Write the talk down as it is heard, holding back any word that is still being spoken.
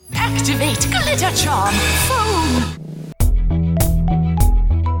Activate Glitter Charm Phone.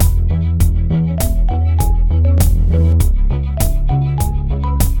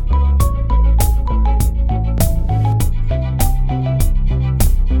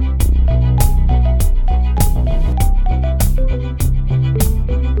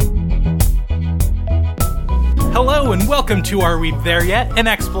 Hello and welcome to Are We There Yet? An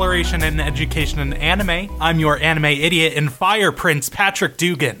exploration and education in anime. I'm your anime idiot and fire prince, Patrick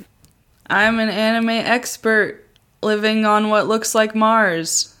Dugan. I'm an anime expert living on what looks like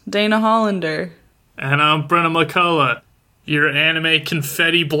Mars, Dana Hollander. And I'm Brenna McCullough, your anime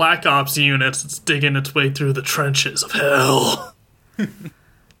confetti Black Ops unit that's digging its way through the trenches of hell.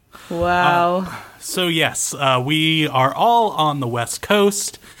 Wow. So yes, we are all on the West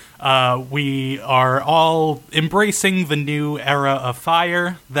Coast. We are all embracing the new era of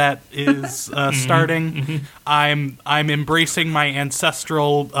fire that is starting. I'm embracing my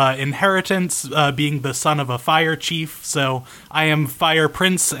ancestral inheritance, being the son of a fire chief. So I am Fire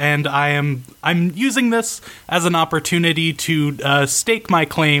Prince, and I'm using this as an opportunity to stake my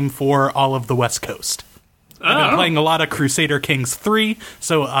claim for all of the West Coast. I've been playing a lot of Crusader Kings 3,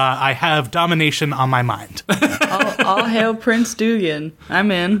 so I have domination on my mind. All hail Prince Dugan.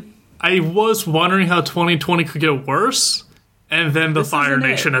 I'm in. I was wondering how 2020 could get worse, and then the This Fire isn't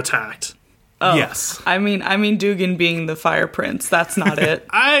Nation it. attacked. Oh, Yes. I mean Dugan being the Fire Prince. That's not it.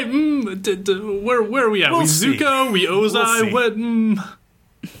 Where are we at? We'll we see. Zuko? We Ozai? see. What?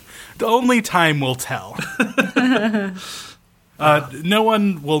 The only time will tell. No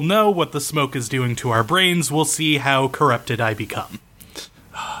one will know what the smoke is doing to our brains. We'll see how corrupted I become.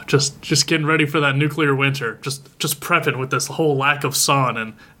 Just getting ready for that nuclear winter. Just prepping with this whole lack of sun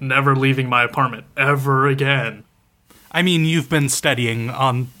and never leaving my apartment ever again. I mean, you've been studying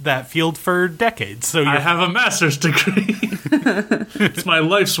on that field for decades, so I you're... have a master's degree. It's my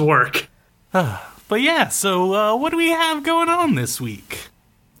life's work. But yeah, so what do we have going on this week?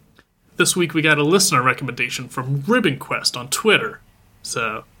 This week we got a listener recommendation from Ribbon Quest on Twitter.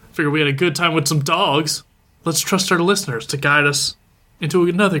 So, figured we had a good time with some dogs. Let's trust our listeners to guide us into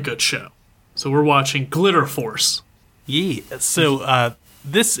another good show. So we're watching Glitter Force. Yeah, so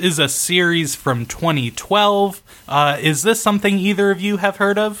this is a series from 2012. Is this something either of you have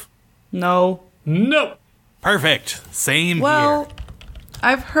heard of? No. Nope. Perfect. Same Well, here.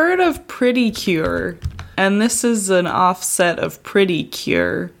 I've heard of Pretty Cure, and this is an offset of Pretty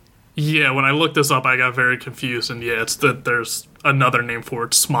Cure. Yeah, when I looked this up, I got very confused, and yeah, it's that there's another name for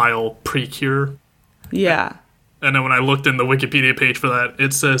it, Smile Precure. Yeah. And then when I looked in the Wikipedia page for that,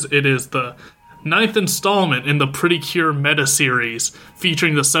 it says it is the 9th installment in the Pretty Cure meta series,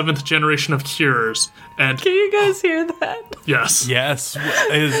 featuring the 7th generation of cures. And Can you guys hear that? yes, Yes.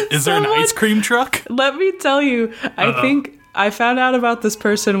 Is there an Someone- ice cream truck? Let me tell you, I think I found out about this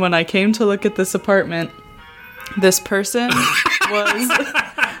person when I came to look at this apartment. This person was...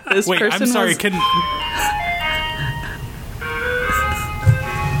 This Wait, person I'm sorry, was, can...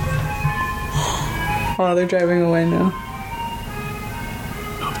 Oh, they're driving away now.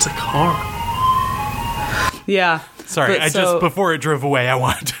 oh, it's a car. Yeah. Sorry, But so- before it drove away, I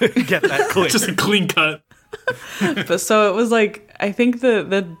wanted to get that clear. Just a clean cut. But so it was like, I think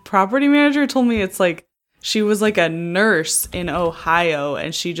the property manager told me it's like, she was like a nurse in Ohio,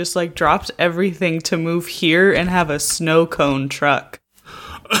 and she just like dropped everything to move here and have a snow cone truck.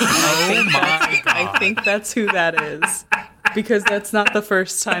 Oh my god. I think that's who that is. Because that's not the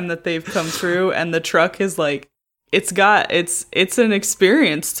first time that they've come through, and the truck is like, it's an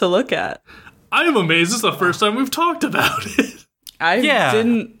experience to look at. I am amazed. This is the first time we've talked about it.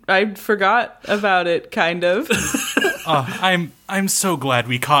 I forgot about it, kind of. I'm so glad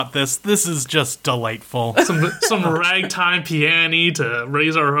we caught this. This is just delightful. Some ragtime piano to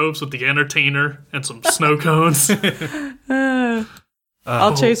raise our hopes with the entertainer and some snow cones.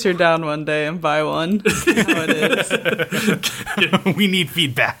 I'll chase her down one day and buy one. See how it is. We need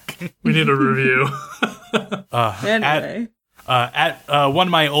feedback. We need a review. Anyway. At one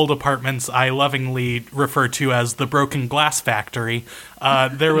of my old apartments, I lovingly refer to as the Broken Glass Factory,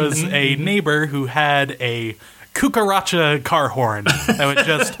 there was a neighbor who had a cucaracha car horn that would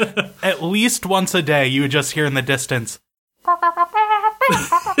just, at least once a day, you would just hear in the distance. I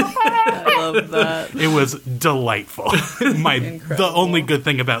love that. It was delightful. The only good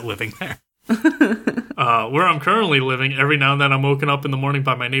thing about living there. Where I'm currently living, every now and then I'm woken up in the morning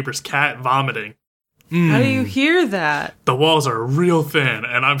by my neighbor's cat vomiting. How do you hear that? The walls are real thin,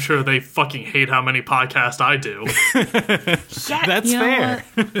 and I'm sure they fucking hate how many podcasts I do. That's You know fair.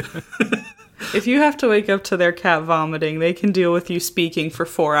 If you have to wake up to their cat vomiting, they can deal with you speaking for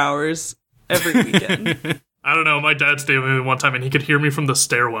 4 hours every weekend. I don't know. My dad stayed with me one time, and he could hear me from the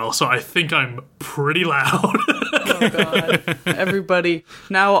stairwell, so I think I'm pretty loud. Oh God! Everybody,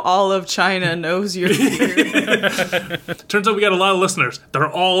 now all of China knows you're here. Turns out we got a lot of listeners. They're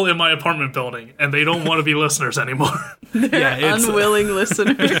all in my apartment building, and they don't want to be listeners anymore. Yeah, it's Unwilling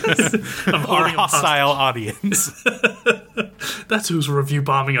listeners. I'm our holding them hostage. hostile audience. That's who's review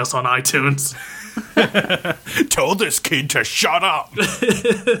bombing us on iTunes. Told this kid to shut up.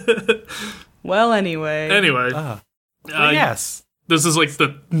 Well, anyway. Anyway, Yes. this is like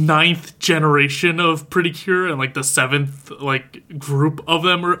the 9th generation of Pretty Cure, and like the 7th like group of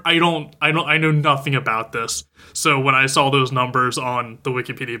them. I know nothing about this. So when I saw those numbers on the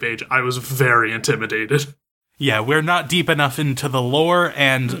Wikipedia page, I was very intimidated. Yeah, we're not deep enough into the lore,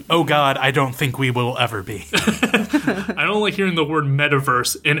 and oh god, I don't think we will ever be. I don't like hearing the word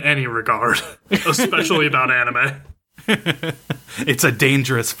metaverse in any regard, especially about anime. It's a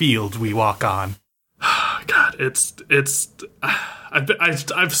dangerous field we walk on. God, I've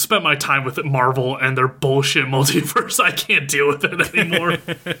spent my time with Marvel and their bullshit multiverse. I can't deal with it anymore.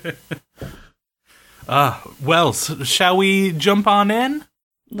 Well, shall we jump on in?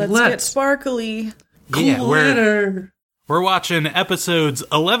 Let's Let's. get sparkly. Yeah, we're watching episodes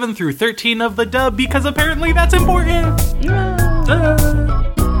 11 through 13 of the dub because apparently that's important.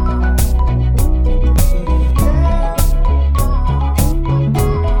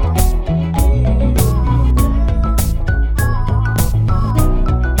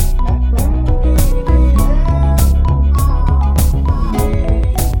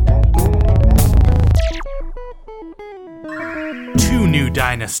 Two new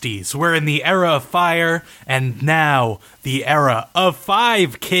dynasties. We're in the era of fire, and now the era of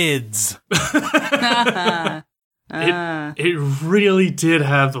 5 kids. It really did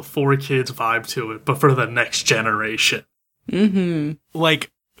have the 4 kids vibe to it, but for the next generation.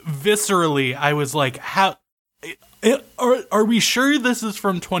 Like, viscerally, I was like, how... Are we sure this is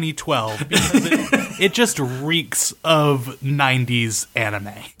from 2012? Because it just reeks of 90s anime.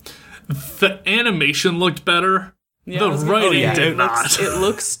 The animation looked better. Yeah, I The was gonna writing say, did it not. looks, it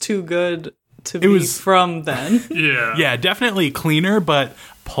looks too good to be was- from then. Yeah. Yeah, definitely cleaner, but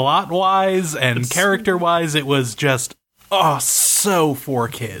plot-wise and character-wise, it was just, so for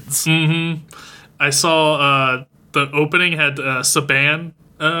kids. I saw the opening had Saban,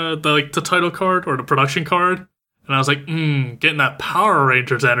 the title card or the production card. And I was like, getting that Power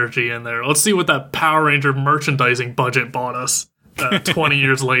Rangers energy in there. Let's see what that Power Ranger merchandising budget bought us 20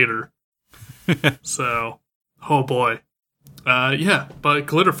 years later. So, oh boy. Yeah, but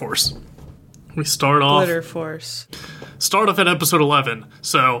Glitter Force. We start off Glitter Force. at episode 11.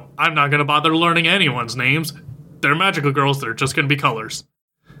 So, I'm not going to bother learning anyone's names. They're magical girls. They're just going to be colors.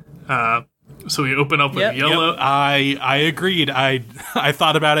 So we open up with Yep. yellow. I agreed. I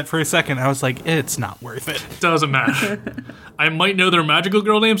thought about it for a second. I was like, it's not worth it. Doesn't matter. I might know their magical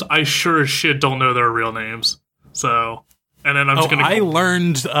girl names. I sure as shit don't know their real names. So, and then I'm just gonna. I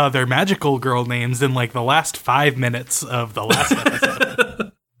learned their magical girl names in like the last 5 minutes of the last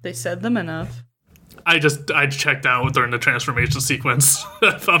episode. They said them enough. I checked out during the transformation sequence.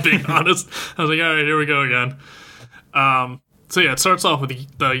 If I'm being honest, I was like, all right, here we go again. So yeah, it starts off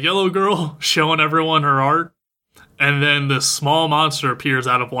with the yellow girl showing everyone her art, and then this small monster appears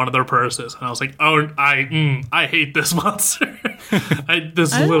out of one of their purses, and I was like, oh, I hate this monster.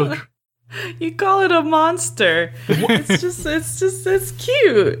 Little. You call it a monster. It's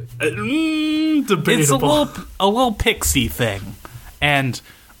cute. Debatable. It's a little pixie thing. And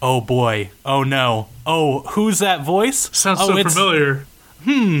oh boy, oh no. Oh, who's that voice? Sounds so it's, familiar.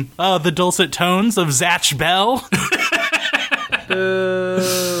 the dulcet tones of Zatch Bell. Boo.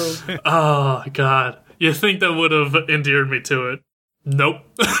 Oh, God. You think that would have endeared me to it? Nope.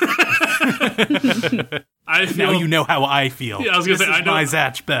 I feel, Now you know how I feel. Yeah, I was gonna This say, is I know- my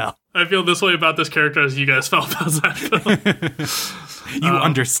Zatch Bell. I feel this way about this character as you guys felt about that. You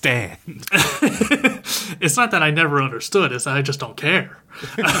understand. It's not that I never understood, it's that I just don't care.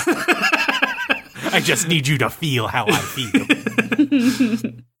 I just need you to feel how I feel.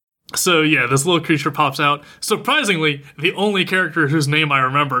 So yeah, this little creature pops out. Surprisingly, the only character whose name I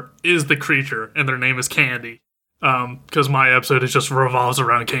remember is the creature, and their name is Candy. Because my episode just revolves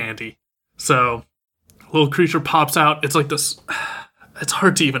around Candy. So, little creature pops out. It's like this. It's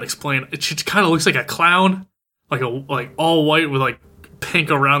hard to even explain. She kind of looks like a clown, like all white with like pink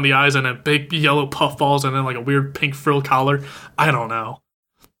around the eyes and then big yellow puffballs and then like a weird pink frill collar. I don't know.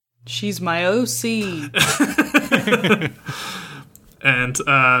 She's my OC. And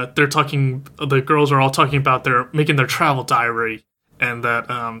they're talking. The girls are all talking about making their travel diary, and that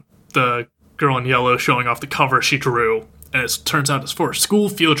the girl in yellow showing off the cover she drew, and it turns out it's for a school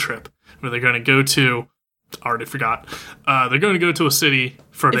field trip where they're going to go to already forgot. They're going to go to a city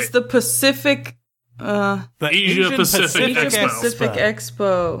for It's the Pacific. The Asia Pacific Asia Expo. Pacific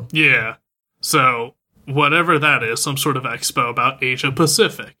Expo. Yeah. So, whatever that is, some sort of expo about Asia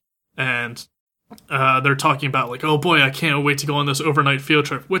Pacific. And they're talking about, like, oh boy, I can't wait to go on this overnight field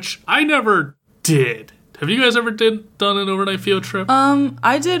trip, which I never did. Have you guys ever done an overnight field trip?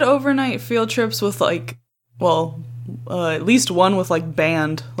 I did overnight field trips with, like, at least one with, like,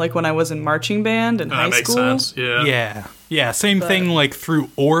 band, like when I was in marching band in high That makes school. sense, yeah. Yeah, same thing, like, through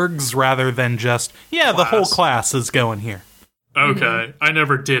orgs rather than just, the whole class is going here. Okay. I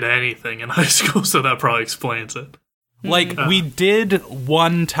never did anything in high school, so that probably explains it. Like, we did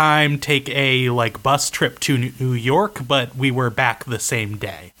one time take a, like, bus trip to New York, but we were back the same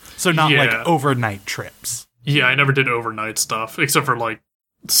day. So not, like, overnight trips. Yeah, I never did overnight stuff, except for, like,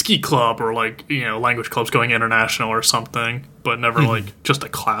 ski club or, like, language clubs going international or something, but never, like, just a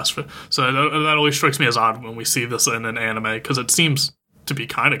class. So that always strikes me as odd when we see this in an anime, because it seems to be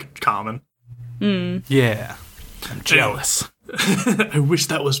kind of common. Yeah. I'm jealous. I wish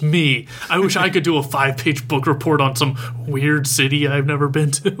that was me. I wish I could do a 5-page book report on some weird city I've never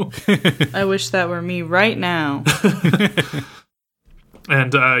been to. I wish that were me right now.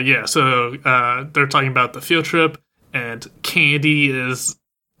 And, so they're talking about the field trip, and Candy is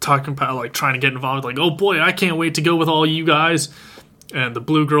talking about, like, trying to get involved, like, oh boy, I can't wait to go with all you guys. And the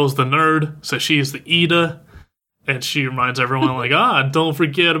blue girl's the nerd, so she's the Ida. And she reminds everyone, like, don't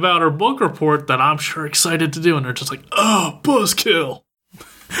forget about her book report that I'm sure excited to do. And they're just like, oh, buzzkill.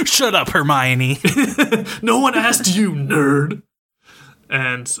 Shut up, Hermione. No one asked you, nerd.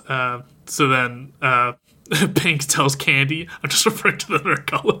 And so then Pink tells Candy, I'm just referring to her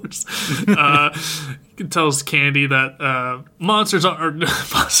colors, tells Candy that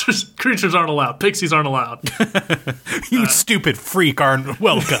creatures aren't allowed. Pixies aren't allowed. You stupid freak aren't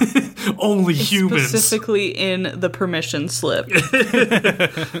welcome. Only humans. Specifically in the permission slip.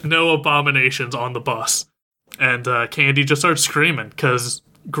 No abominations on the bus. And Candy just starts screaming, because,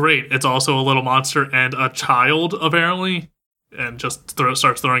 great, it's also a little monster and a child, apparently, and just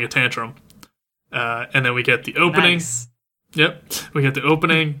starts throwing a tantrum. And then we get the opening. Nice. Yep, we get the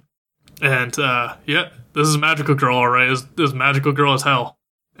opening. And, this is Magical Girl, all right? This is Magical Girl as hell.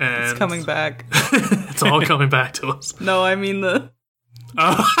 And It's coming back. It's all coming back to us. No, I mean the...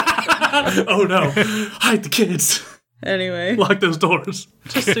 Oh, no. Hide the kids. Anyway, Lock those doors.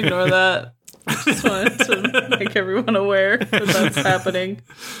 just ignore that. Just wanted to make everyone aware that that's happening.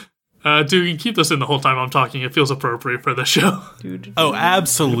 Dude, you can keep this in the whole time I'm talking. It feels appropriate for the show. Dude. Oh,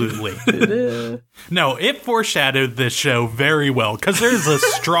 absolutely. No, it foreshadowed this show very well, because there's a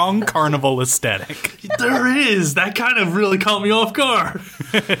strong carnival aesthetic. There is. That kind of really caught me off guard.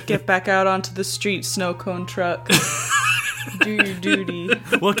 Get back out onto the street, snow cone truck. Do your duty.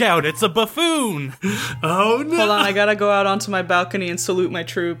 Look out, it's a buffoon! Oh, no. Hold on, I gotta go out onto my balcony and salute my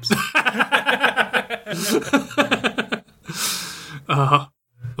troops.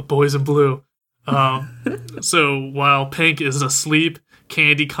 The boys in blue. So while Pink is asleep,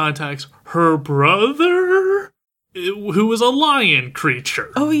 Candy contacts her brother, who is a lion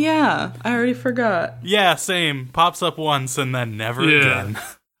creature. Oh yeah, I already forgot. Yeah, same. Pops up once and then never again.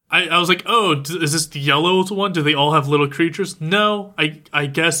 I was like, oh, is this the yellow one? Do they all have little creatures? No, I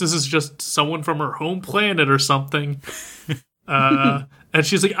guess this is just someone from her home planet or something. And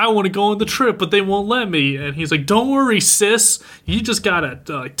she's like, I want to go on the trip, but they won't let me. And he's like, don't worry, sis. You just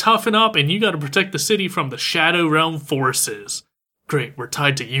gotta toughen up, and you gotta protect the city from the Shadow Realm forces. Great, we're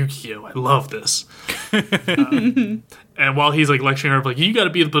tied to Yukio. I love this. And while he's like lecturing her, like, you gotta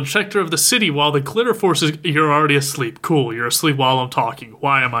be the protector of the city while the glitter forces, you're already asleep. Cool, you're asleep while I'm talking.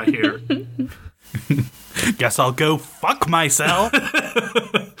 Why am I here? Guess I'll go fuck myself.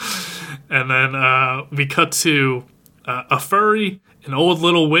 And then we cut to a furry, an old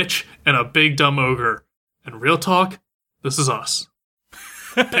little witch, and a big dumb ogre. And real talk, this is us.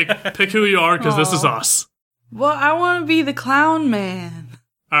 Pick who you are, because this is us. Well, I want to be the clown man.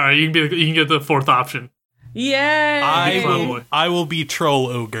 All right, you can get the fourth option. Yay! I will be troll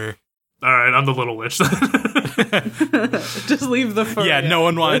ogre. All right, I'm the little witch. Just leave the furry. Yeah, no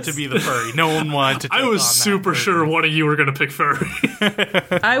one wanted Let's- to be the furry. No one wanted to take I was on that super burden. sure one of you were going to pick furry.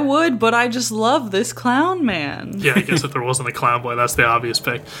 I would, but I just love this clown man. Yeah, I guess if there wasn't a clown boy, that's the obvious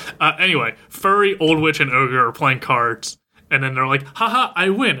pick. Anyway, furry, old witch, and ogre are playing cards. And then they're like, haha, I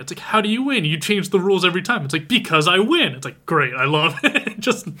win. It's like, how do you win? You change the rules every time. It's like, because I win. It's like, great, I love it.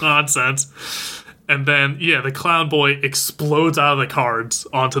 Just nonsense. And then, yeah, the clown boy explodes out of the cards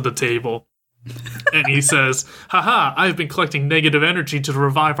onto the table. And he says, haha, I've been collecting negative energy to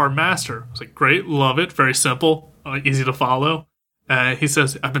revive our master. It's like, great, love it. Very simple, easy to follow. He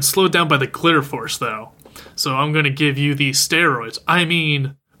says, I've been slowed down by the glitter force, though. So I'm going to give you these steroids. I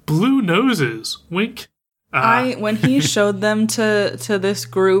mean, blue noses. Wink. When he showed them to this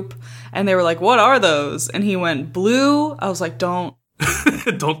group and they were like, "What are those?" and he went blue, I was like, don't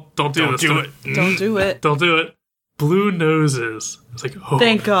don't do this. don't do it. Don't do it. Blue noses. It's like, oh,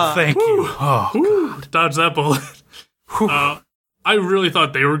 Thank God. Thank you. Oh, dodge that bullet. I really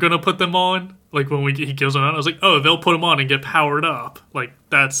thought they were gonna put them on. Like when he gives them out, I was like, oh, they'll put them on and get powered up. Like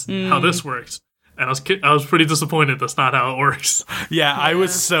that's how this works. And I was pretty disappointed that's not how it works. yeah, I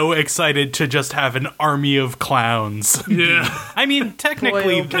was so excited to just have an army of clowns. Yeah. I mean,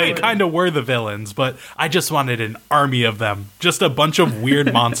 technically, Boy, oh they boy. kind of were the villains, but I just wanted an army of them. Just a bunch of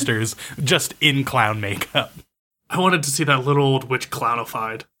weird monsters just in clown makeup. I wanted to see that little old witch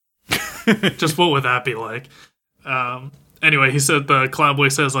clownified. Just what would that be like? Anyway, he said, the clown boy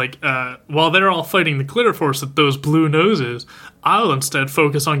says, like, while they're all fighting the glitter force with those blue noses, I'll instead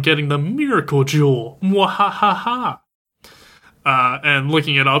focus on getting the miracle jewel. Mwahaha. And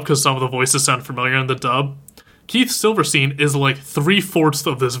looking it up, because some of the voices sound familiar in the dub, Keith Silverstein is like 3/4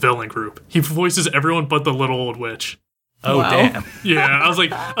 of this villain group. He voices everyone but the little old witch. Oh, Wow. damn. Yeah, I was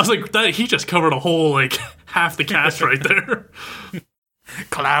like, that he just covered a whole, like, half the cast right there.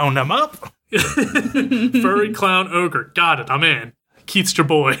 Clown them up. Furry clown ogre. Got it. I'm in. Keith's your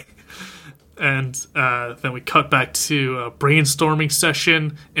boy. And then we cut back to a brainstorming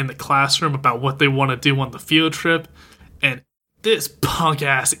session in the classroom about what they want to do on the field trip. And this punk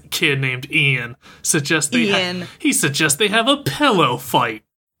ass kid named Ian suggests they have a pillow fight.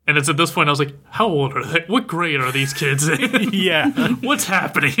 And it's at this point I was like, how old are they? What grade are these kids in? Yeah. What's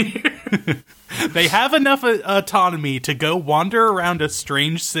happening here? They have enough autonomy to go wander around a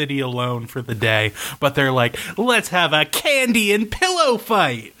strange city alone for the day, but they're like, let's have a candy and pillow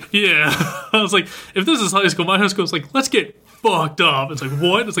fight. Yeah. I was like, if this is high school, my high school's like, let's get fucked up. It's like,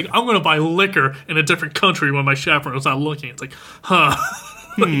 what? It's like, I'm going to buy liquor in a different country when my chaperone's not looking. It's like, huh.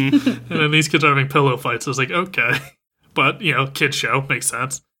 And then these kids are having pillow fights. I was like, okay. But, you know, kids show. Makes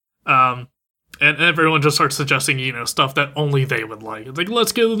sense. And everyone just starts suggesting, you know, stuff that only they would like. It's like,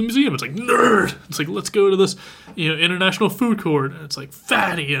 let's go to the museum. It's like, nerd. It's like, let's go to this, you know, international food court. And it's like,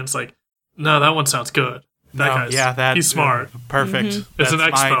 fatty. And it's like, no, that one sounds good. He's smart. Perfect. That's an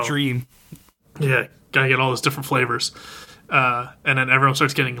my expo. dream. Yeah, gotta get all those different flavors. And then everyone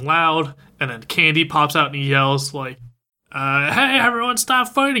starts getting loud. And then Candy pops out and he yells, like, hey, everyone, stop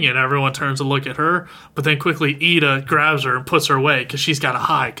fighting it. Everyone turns to look at her, but then quickly Ida grabs her and puts her away because she's got to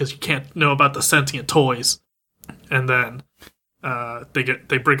hide because you can't know about the sentient toys. And then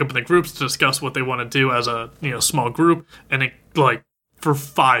they break up into groups to discuss what they want to do as a small group. And it, like, for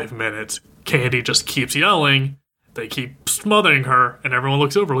 5 minutes, Candy just keeps yelling. They keep smothering her, and everyone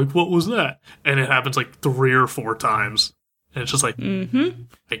looks over like, what was that? And it happens like 3 or 4 times. And it's just like,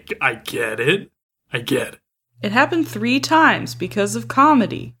 I get it. I get it. It happened 3 times because of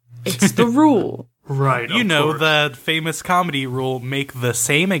comedy. It's the rule. Right. You of know course. the famous comedy rule, make the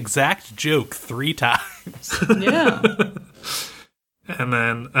same exact joke 3 times. Yeah. And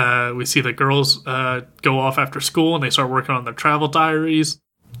then we see the girls go off after school and they start working on their travel diaries.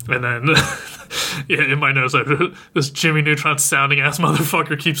 And then, yeah, in my notes, this Jimmy Neutron sounding ass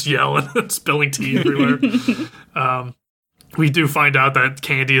motherfucker keeps yelling and spilling tea everywhere. We do find out that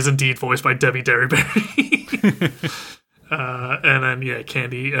Candy is indeed voiced by Debbie Derryberry. And then, yeah,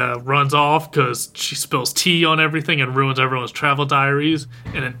 Candy runs off because she spills tea on everything and ruins everyone's travel diaries.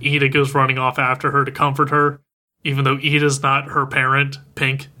 And then Ida goes running off after her to comfort her, even though Ida's not her parent.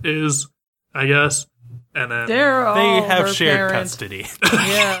 Pink is, I guess. And then They have shared custody.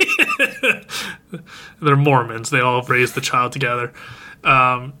 Yeah. they're Mormons. They all raised the child together.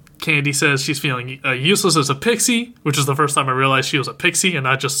 Candy says she's feeling useless as a pixie, which is the first time I realized she was a pixie and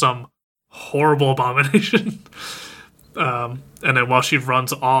not just some horrible abomination. And then while she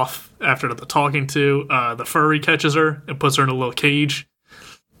runs off after the talking to, the furry catches her and puts her in a little cage.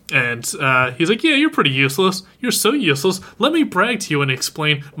 And he's like, yeah, you're pretty useless. You're so useless. Let me brag to you and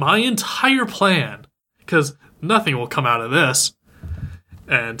explain my entire plan. Because nothing will come out of this.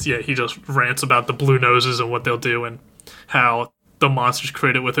 And yeah, he just rants about the blue noses and what they'll do and how the monsters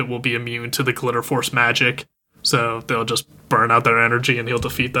created with it will be immune to the glitter force magic. So they'll just burn out their energy and he'll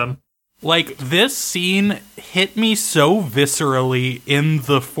defeat them. Like, this scene hit me so viscerally in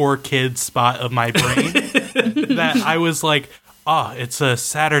the 4 kids spot of my brain that I was like, it's a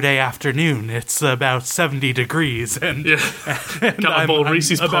Saturday afternoon. It's about 70 degrees. And, and Got a bowl of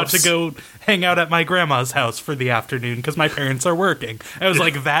Reese's about Puffs. to go hang out at my grandma's house for the afternoon because my parents are working. It was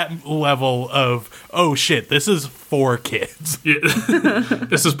like that level of, oh shit, this is 4 kids. Yeah.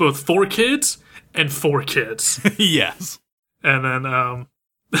 This is both 4 kids and 4 kids. Yes. And then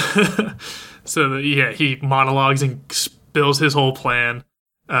So he monologues and spills his whole plan.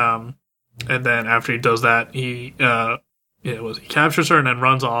 And then after he does that, he captures her and then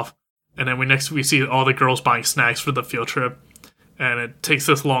runs off. And then we see all the girls buying snacks for the field trip. And it takes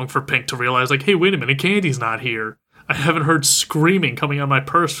this long for Pink to realize, like, hey, wait a minute, Candy's not here. I haven't heard screaming coming out of my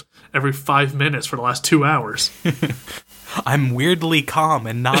purse every 5 minutes for the last 2 hours. I'm weirdly calm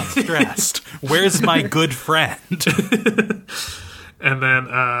and not stressed. Where's my good friend? And then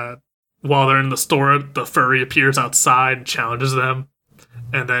while they're in the store, the furry appears outside and challenges them.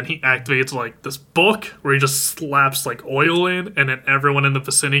 And then he activates, like, this book where he just slaps, like, oil in, and then everyone in the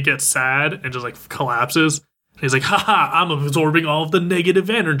vicinity gets sad and just, like, collapses. And he's like, haha, I'm absorbing all of the negative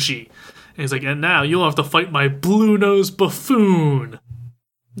energy. And he's like, and now you'll have to fight my blue-nosed buffoon.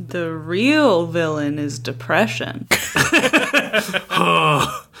 The real villain is depression.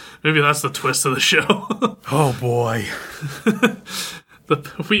 Oh, maybe that's the twist of the show. Oh, boy.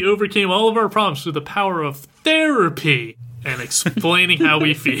 We overcame all of our problems through the power of therapy and explaining how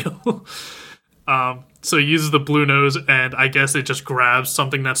we feel. So he uses the blue nose, and I guess it just grabs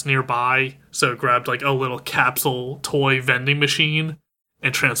something that's nearby. So it grabbed like a little capsule toy vending machine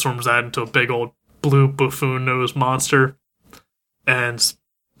and transforms that into a big old blue buffoon nose monster. And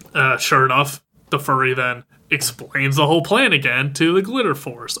sure enough, the furry then explains the whole plan again to the Glitter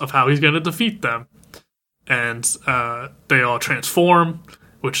Force of how he's going to defeat them. And they all transform,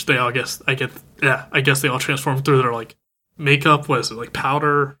 which they all I guess they all transform through their like makeup. What is it, like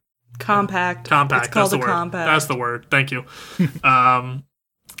powder? Compact. It's called that's the word. Compact. That's the word. Thank you. They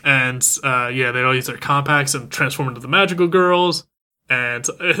all use their compacts and transform into the magical girls. And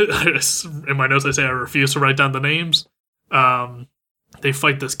in my notes, I say I refuse to write down the names. They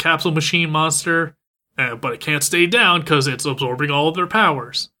fight this capsule machine monster, but it can't stay down because it's absorbing all of their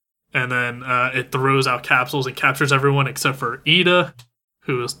powers. And then it throws out capsules and captures everyone except for Ida,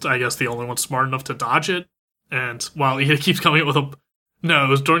 who is, I guess, the only one smart enough to dodge it. And while Ida keeps coming up with it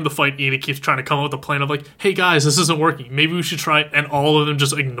was during the fight, Ida keeps trying to come up with a plan of like, hey guys, this isn't working. Maybe we should try, and all of them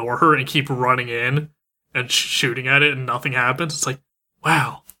just ignore her and keep running in and shooting at it and nothing happens. It's like,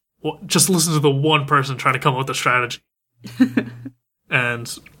 wow, just listen to the one person trying to come up with a strategy. And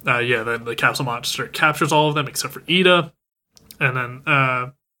then the capsule monster captures all of them except for Ida. And then,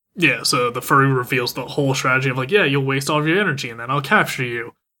 so the furry reveals the whole strategy of like, yeah, you'll waste all of your energy and then I'll capture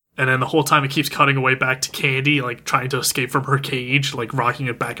you. And then the whole time it keeps cutting away back to Candy, like trying to escape from her cage, like rocking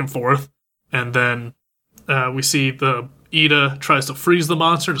it back and forth. And then we see the Ida tries to freeze the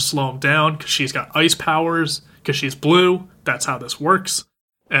monster to slow him down because she's got ice powers, because she's blue. That's how this works.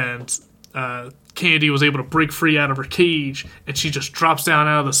 And Candy was able to break free out of her cage, and she just drops down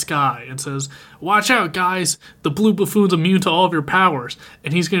out of the sky and says, watch out, guys. The blue buffoon's immune to all of your powers,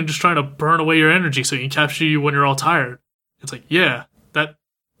 and he's going to just try to burn away your energy so he can capture you when you're all tired. It's like, yeah, that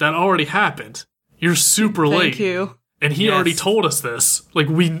already happened. You're super late. Thank you. And he already told us this. Like,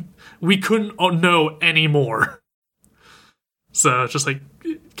 we couldn't know anymore. So it's just like,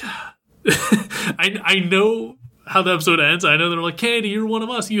 God. I know how the episode ends. I know they're like, Candy, you're one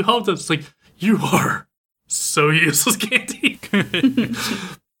of us. You helped us. It's like, you are so useless, Candy. And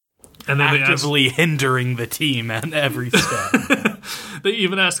then actively hindering the team at every step. They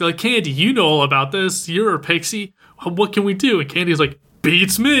even ask, like, Candy, you know all about this. You're a pixie. What can we do? And Candy's like,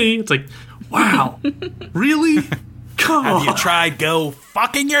 beats me. It's like, wow, really? Come on. Have you tried go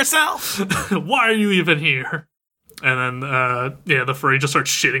fucking yourself? Why are you even here? And then, the furry just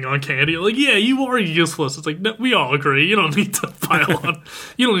starts shitting on Candy. Like, yeah, you are useless. It's like, no, we all agree. You don't need to pile on.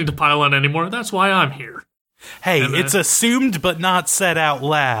 You don't need to pile on anymore. That's why I'm here. Hey, it's assumed but not said out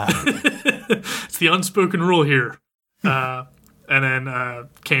loud. It's the unspoken rule here. And then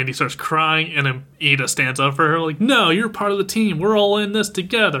Candy starts crying, and then Ida stands up for her, like, no, you're part of the team. We're all in this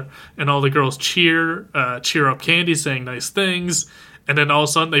together. And all the girls cheer up Candy, saying nice things. And then all of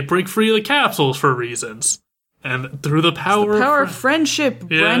a sudden, they break free of the capsules for reasons. And through the power of friendship,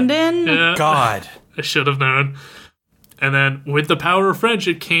 Brendan. Yeah, God. I should have known. And then with the power of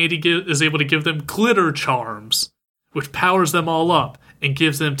friendship, Candy is able to give them glitter charms, which powers them all up and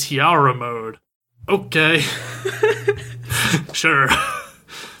gives them tiara mode. Okay. Sure.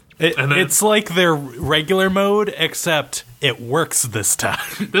 It's like their regular mode, except it works this time.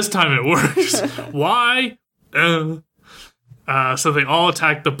 This time it works. Why? So they all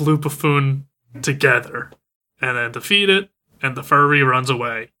attack the blue buffoon together and then defeat it, and the furry runs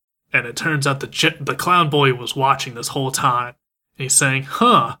away. And it turns out the clown boy was watching this whole time. And he's saying,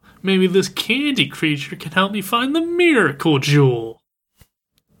 maybe this candy creature can help me find the miracle jewel.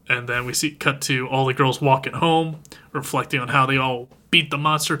 And then we cut to all the girls walking home, reflecting on how they all beat the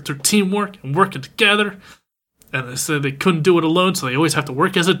monster through teamwork and working together. And they said they couldn't do it alone, so they always have to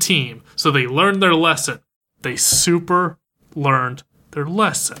work as a team. So they learned their lesson. They super learned their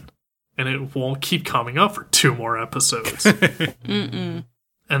lesson. And it won't keep coming up for 2 more episodes.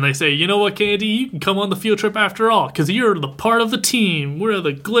 And they say, you know what, Candy? You can come on the field trip after all, because you're the part of the team. We're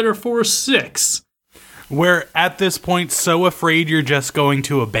the Glitter Force 6. We're at this point so afraid you're just going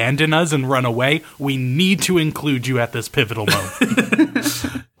to abandon us and run away. We need to include you at this pivotal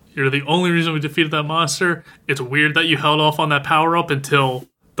moment. You're the only reason we defeated that monster. It's weird that you held off on that power-up until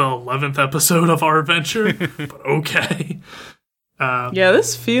the 11th episode of our adventure, but okay. Yeah,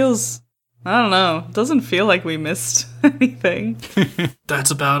 this feels... I don't know. It doesn't feel like we missed anything.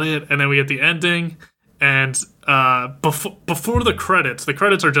 That's about it. And then we get the ending, and before the credits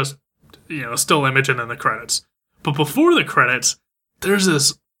are just, still image and then the credits. But before the credits, there's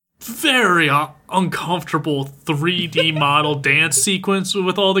this very uncomfortable 3D model dance sequence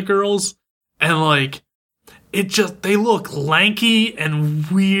with all the girls, and they look lanky and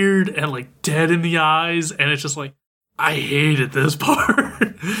weird and dead in the eyes, and it's just I hated this part.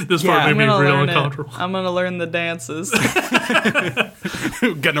 This part made me real uncomfortable. I'm gonna learn the dances.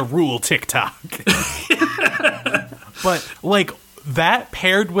 Gonna rule TikTok. But that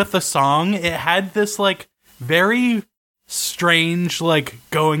paired with the song, it had this very strange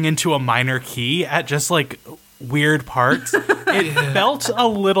going into a minor key at just weird parts. It felt a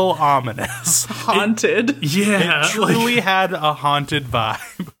little ominous. Haunted. It truly had a haunted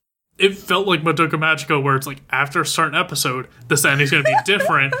vibe. It felt like Madoka Magica, where it's after a certain episode, this ending's going to be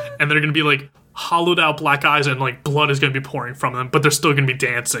different, and they're going to be hollowed out black eyes and blood is going to be pouring from them, but they're still going to be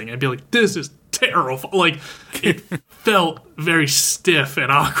dancing and be this is terrible. It felt very stiff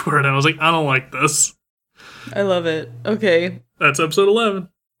and awkward, and I was I don't like this. I love it. Okay. That's episode 11.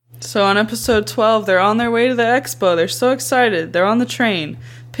 So on episode 12, they're on their way to the expo. They're so excited. They're on the train.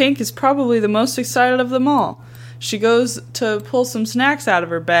 Pink is probably the most excited of them all. She goes to pull some snacks out of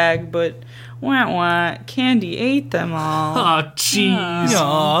her bag, but Candy ate them all. Aw, jeez.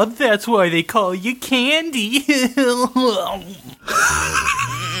 Aw, that's why they call you Candy. I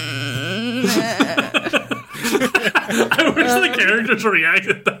wish the characters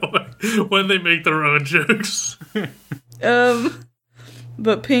reacted that way when they make their own jokes.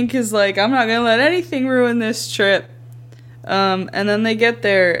 But Pink is I'm not gonna let anything ruin this trip. And then they get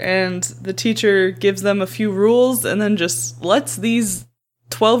there, and the teacher gives them a few rules, and then just lets these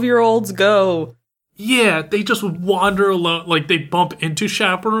 12-year-olds go. Yeah, they just wander alone. They bump into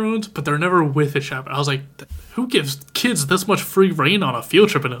chaperones, but they're never with a chaperone. I was who gives kids this much free reign on a field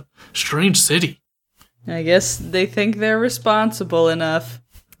trip in a strange city? I guess they think they're responsible enough.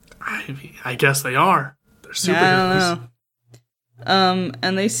 I guess they are. They're superheroes. I don't know.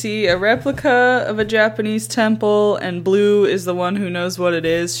 And they see a replica of a Japanese temple, and Blue is the one who knows what it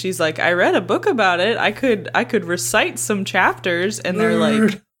is. She's I read a book about it. I could recite some chapters, and they're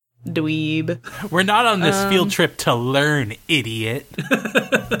dweeb. We're not on this field trip to learn, idiot.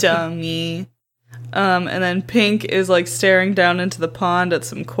 Dummy. And then Pink is staring down into the pond at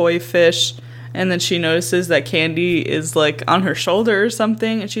some koi fish, and then she notices that Candy is on her shoulder or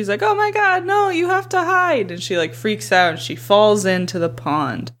something, and she's oh my god, no, you have to hide, and she freaks out and she falls into the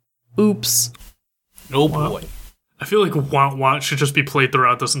pond. Oops. Oh boy. I feel Wah Wah should just be played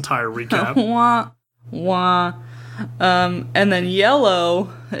throughout this entire recap. Wah wah. And then Yellow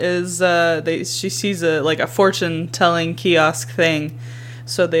is she sees a fortune telling kiosk thing,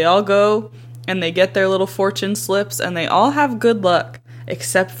 so they all go and they get their little fortune slips, and they all have good luck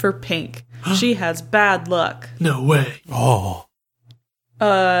except for Pink. She has bad luck. No way. Oh.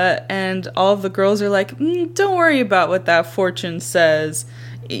 And all of the girls are don't worry about what that fortune says.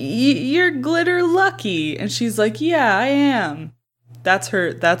 You're glitter lucky. And she's yeah, I am. That's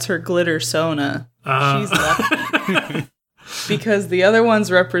her glitter Sona. She's lucky. Because the other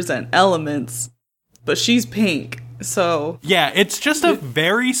ones represent elements, but she's pink. So yeah, it's just a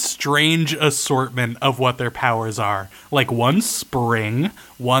very strange assortment of what their powers are. One's spring,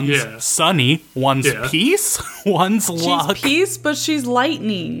 one's sunny, one's peace, one's luck. She's peace, but she's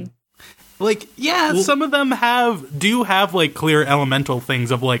lightning. Some of them do have clear elemental things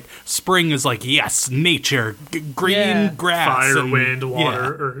of spring is yes, nature, green grass, fire, wind,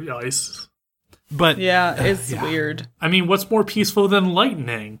 water, or ice. But it's weird. I mean, what's more peaceful than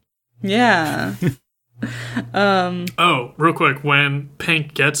lightning? Yeah. Real quick, when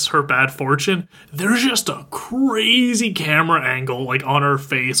Pink gets her bad fortune, there's just a crazy camera angle on her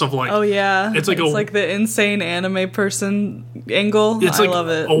face of oh yeah, it's the insane anime person angle. I love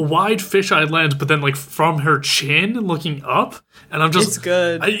it. A wide fisheye lens, but then from her chin looking up, and I'm just it's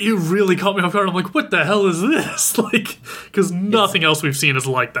good. You really caught me off guard. I'm what the hell is this? Because nothing else we've seen is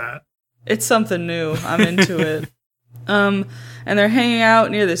like that. It's something new. I'm into it. And they're hanging out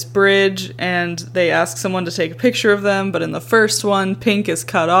near this bridge, and they ask someone to take a picture of them, but in the first one, Pink is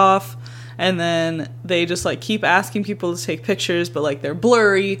cut off, and then they just, like, keep asking people to take pictures, but, like, they're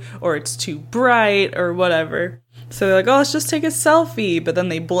blurry, or it's too bright, or whatever. So they're like, oh, let's just take a selfie, but then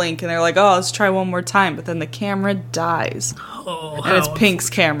they blink, and they're like, oh, let's try one more time, but then the camera dies. Oh, And it's Pink's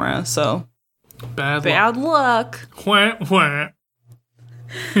camera, so bad luck. Wah, wah.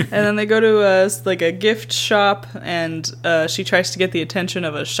 And then they go to a gift shop, and she tries to get the attention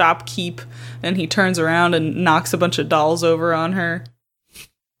of a shopkeep, and he turns around and knocks a bunch of dolls over on her.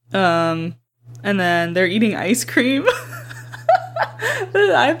 And then they're eating ice cream.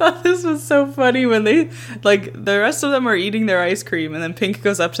 I thought this was so funny when they, like, the rest of them are eating their ice cream, and then Pink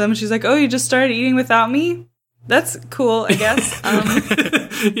goes up to them and she's like, oh, you just started eating without me? That's cool, I guess.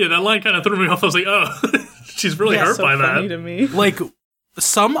 Yeah, that line kind of threw me off. I was like, oh, she's really hurt so by funny that. to me. Like,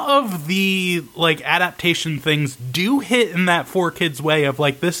 some of the, like, adaptation things do hit in that 4Kids way of,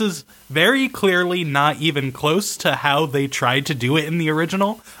 like, this is very clearly not even close to how they tried to do it in the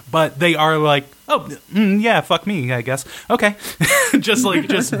original, but they are like, oh, yeah, fuck me, I guess. Okay.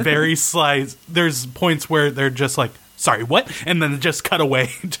 just very slight. There's points where they're just like, sorry, what? And then just cut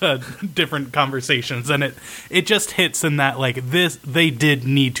away to different conversations, and it just hits in that, like, this, they did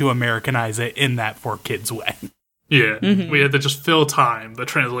need to Americanize it in that 4Kids way. Yeah, we had to just fill time. The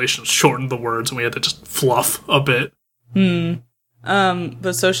translation shortened the words, and we had to just fluff a bit.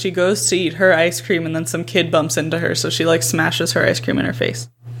 But so she goes to eat her ice cream, and then some kid bumps into her, so she, like, smashes her ice cream in her face.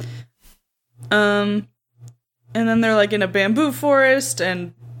 And then they're, like, in a bamboo forest,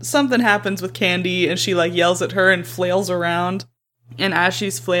 and something happens with Candy, and she, like, yells at her and flails around. And as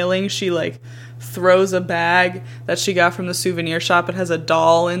she's flailing, she, like, throws a bag that she got from the souvenir shop. It has a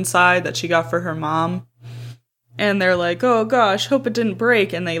doll inside that she got for her mom. And they're like, oh gosh, hope it didn't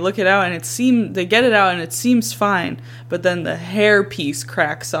break. And they look it out, and they get it out, and it seems fine. But then the hair piece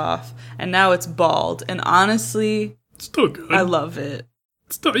cracks off, and now it's bald. And honestly, Still good. I love it.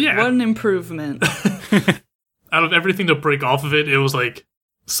 Still, yeah. What an improvement. Out of everything to break off of it, it was like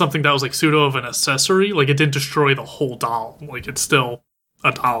something that was like pseudo of an accessory. Like, it didn't destroy the whole doll. Like, it's still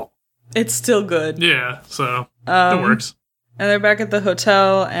a doll. It's still good. Yeah, so it works. And they're back at the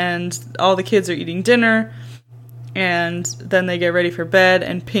hotel, and all the kids are eating dinner. And then they get ready for bed,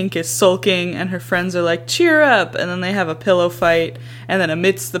 and Pink is sulking, and her friends are like, cheer up! And then they have a pillow fight, and then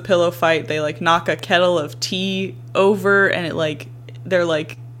amidst the pillow fight, they, like, knock a kettle of tea over, and it, like, they're,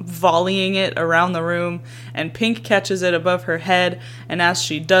 like, volleying it around the room, and Pink catches it above her head, and as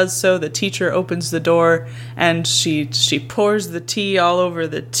she does so, the teacher opens the door, and she pours the tea all over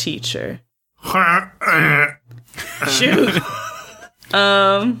the teacher. Shoot!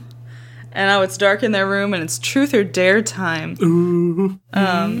 And now it's dark in their room, and it's truth or dare time.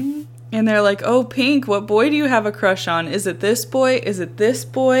 And they're like, oh, Pink, what boy do you have a crush on? Is it this boy? Is it this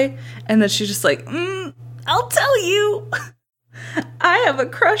boy? And then she's just like, I'll tell you. I have a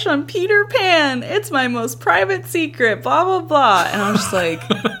crush on Peter Pan. It's my most private secret, blah, blah, blah. And I'm just like,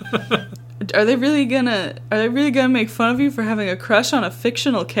 are they really gonna make fun of you for having a crush on a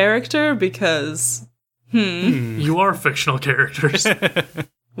fictional character? Because, You are fictional characters.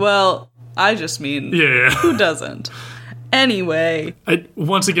 well, I just mean, Yeah. who doesn't? Anyway,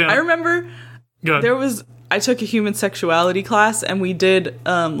 Once again, I remember I took a human sexuality class, and we did,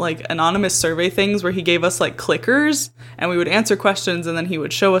 like, anonymous survey things where he gave us, like, clickers, and we would answer questions, and then he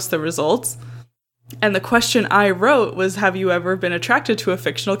would show us the results. And the question I wrote was, have you ever been attracted to a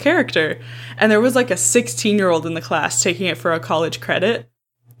fictional character? And there was, like, a 16-year-old in the class taking it for a college credit.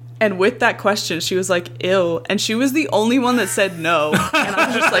 And with that question, she was like, ew. And she was the only one that said no. And I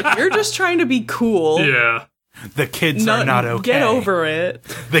was just like, you're just trying to be cool. Yeah. The kids are not okay. Get over it.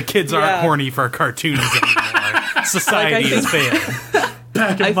 The kids aren't horny for cartoons anymore. Society is failing.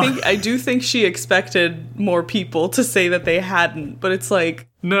 I do think she expected more people to say that they hadn't, but it's like,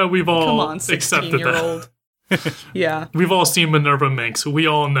 No, we've all come on, accepted 16-year-old. Yeah. We've all seen Minerva Minx. We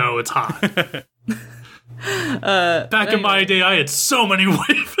all know it's hot. Back in my day, I had so many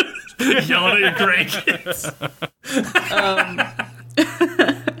women yelling at your grandkids.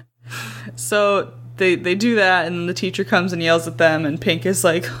 So they do that, and the teacher comes and yells at them, and Pink is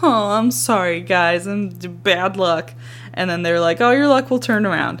like, oh, I'm sorry, guys, I'm bad luck. And then they're like, oh, your luck will turn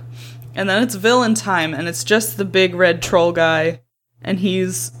around. And then it's villain time, and it's just the big red troll guy, and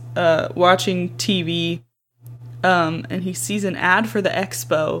he's watching TV, and he sees an ad for the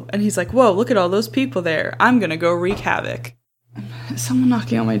expo, and he's like, whoa, look at all those people there. I'm gonna go wreak havoc. Is someone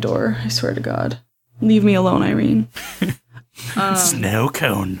knocking on my door? I swear to God. Leave me alone, Irene. Snow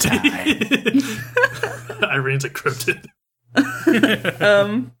cone time. Irene's a cryptid.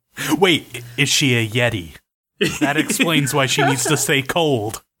 Wait, is she a Yeti? That explains why she needs to stay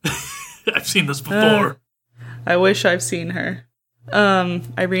cold. I've seen this before. I wish I've seen her.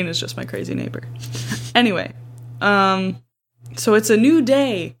 Irene is just my crazy neighbor. Anyway, so it's a new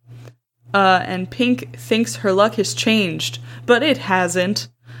day, and Pink thinks her luck has changed, but it hasn't.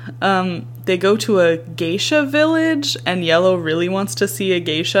 They go to a geisha village, and Yellow really wants to see a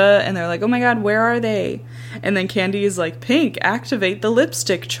geisha, and they're like, oh my god, where are they? And then Candy is like, Pink, activate the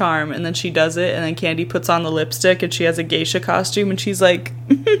lipstick charm, and then she does it, and then Candy puts on the lipstick, and she has a geisha costume, and she's like,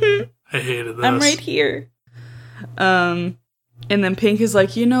 I hated this. I'm right here. And then Pink is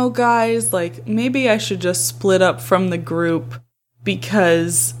like, you know, guys, like, maybe I should just split up from the group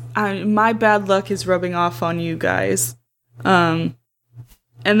because my bad luck is rubbing off on you guys.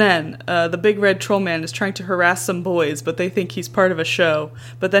 And then the big red troll man is trying to harass some boys, but they think he's part of a show.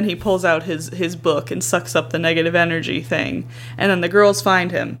 But then he pulls out his book and sucks up the negative energy thing. And then the girls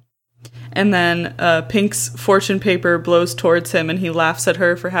find him. And then Pink's fortune paper blows towards him, and he laughs at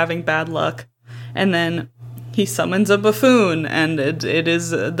her for having bad luck. And then he summons a buffoon, and it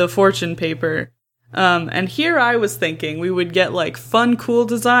is the fortune paper. And here I was thinking we would get, like, fun, cool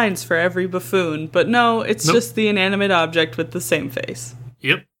designs for every buffoon. But no, it's just the inanimate object with the same face.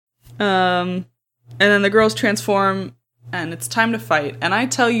 Yep. And then the girls transform, and it's time to fight. And I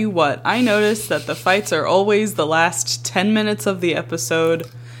tell you what, I noticed that the fights are always the last 10 minutes of the episode,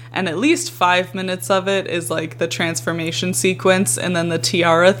 and at least 5 minutes of it is, like, the transformation sequence and then the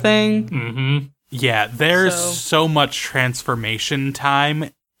tiara thing. Mm-hmm. Yeah, there's so much transformation time.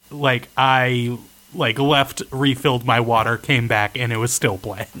 Like, I, left, refilled my water, came back, and it was still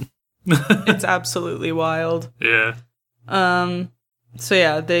playing. It's absolutely wild. Yeah. So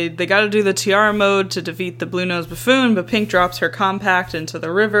yeah, they gotta do the tiara mode to defeat the blue-nosed buffoon, but Pink drops her compact into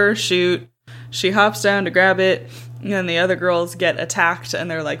the river, shoot. She hops down to grab it, and then the other girls get attacked, and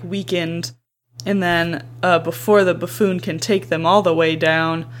they're, like, weakened. And then, before the buffoon can take them all the way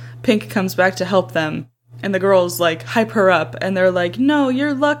down, Pink comes back to help them. And the girls, like, hype her up, and they're like, no,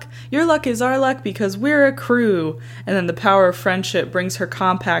 your luck is our luck because we're a crew. And then the power of friendship brings her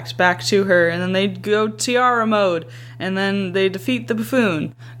compact back to her, and then they go tiara mode, and then they defeat the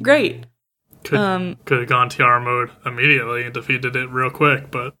buffoon. Great. Could have gone tiara mode immediately and defeated it real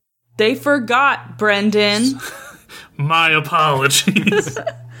quick, but... They forgot, Brendan. My apologies.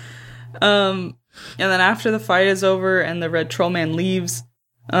 And then after the fight is over and the red troll man leaves,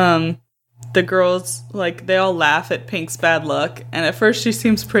 the girls, like, they all laugh at Pink's bad luck, and at first she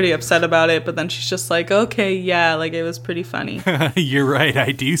seems pretty upset about it, but then she's just like, okay, yeah, like, it was pretty funny. You're right,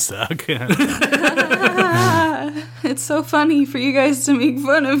 I do suck. It's so funny for you guys to make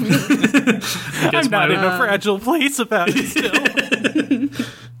fun of me. I'm not in a fragile place about it still.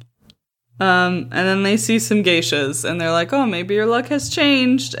 And then they see some geishas, and they're like, oh, maybe your luck has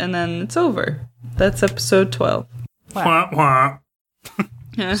changed, and then it's over. That's episode 12. Wah, wah.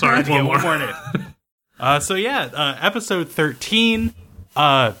 Sorry, one more. Episode 13,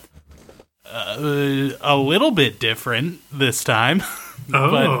 a little bit different this time.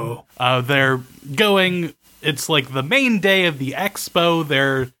 Oh. But they're going, it's like the main day of the expo,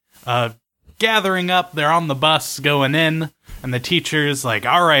 they're gathering up, they're on the bus going in, and the teacher's like,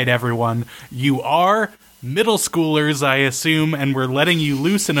 all right, everyone, you are middle schoolers, I assume, and we're letting you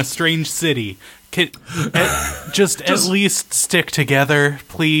loose in a strange city. Just at least stick together,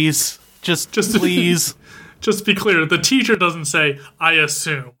 please. Just please. Just to be clear, the teacher doesn't say, I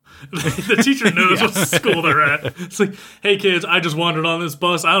assume. The teacher knows what school they're at. It's like, hey kids, I just wandered on this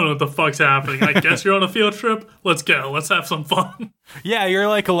bus. I don't know what the fuck's happening. I guess you're on a field trip? Let's go. Let's have some fun. Yeah, you're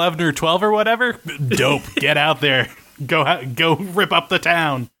like 11 or 12 or whatever? Dope. Get out there. Go rip up the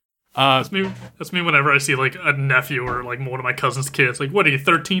town. That's me whenever I see, like, a nephew or, like, one of my cousin's kids. Like, what are you,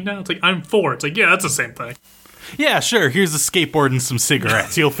 13 now? It's like, I'm 4. It's like, yeah, that's the same thing. Yeah, sure. Here's a skateboard and some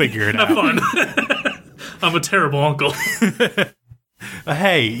cigarettes. You'll figure it out. Have fun. I'm a terrible uncle.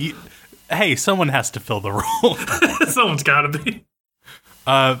 Hey, someone has to fill the role. Someone's gotta be.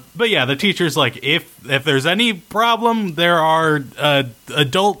 But yeah, the teacher's like, if there's any problem, there are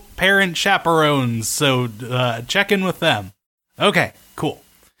adult parent chaperones, so check in with them. Okay, cool.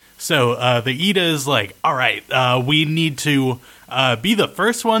 So the Ida is like, all right, we need to be the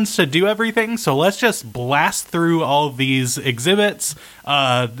first ones to do everything, so let's just blast through all of these exhibits.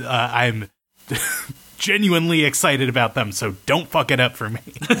 I'm genuinely excited about them, so don't fuck it up for me.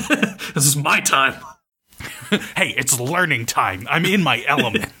 This is my time. Hey, it's learning time. I'm in my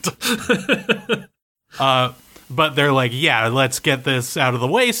element. But they're like, yeah, let's get this out of the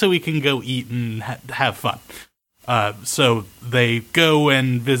way so we can go eat and have fun. So they go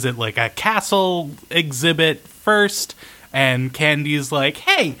and visit, like, a castle exhibit first, And Candy's like,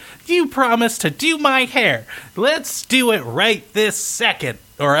 hey, you promised to do my hair. Let's do it right this second,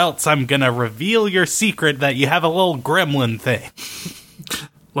 or else I'm gonna reveal your secret that you have a little gremlin thing.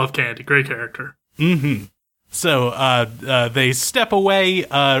 Love Candy. Great character. So they step away.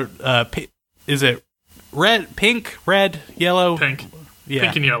 Is it red, pink, red, yellow? Pink. Yeah.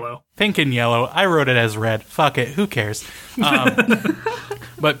 Pink and yellow. Pink and yellow. I wrote it as red. Fuck it. Who cares?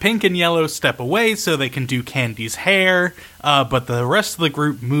 But Pink and Yellow step away so they can do Candy's hair. But the rest of the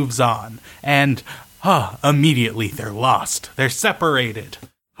group moves on. And immediately they're lost. They're separated.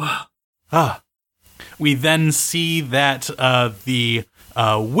 We then see that the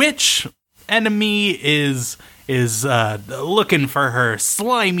witch enemy is looking for her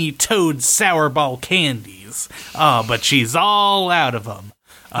slimy toad sourball candies. But she's all out of them.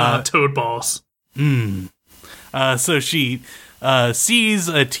 Toad balls. So she sees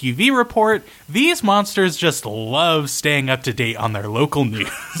a TV report. These monsters just love staying up to date on their local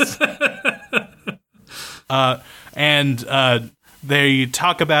news. And they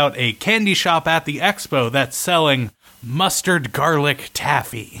talk about a candy shop at the expo that's selling mustard garlic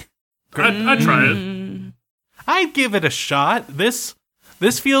taffy. I'd try it. I'd give it a shot. This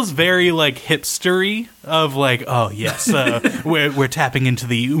feels very like hipstery of like, oh yes, we're tapping into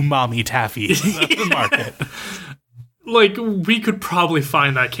the umami taffy market. Like, we could probably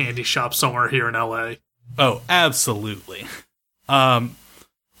find that candy shop somewhere here in LA. Oh, absolutely. But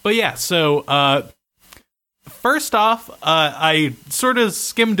yeah, so first off, I sort of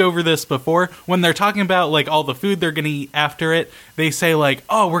skimmed over this before. When they're talking about like all the food they're gonna eat after it, they say like,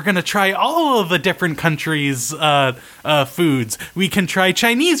 oh, we're gonna try all of the different countries' foods. We can try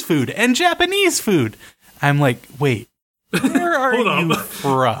Chinese food and Japanese food. I'm like, wait, where are you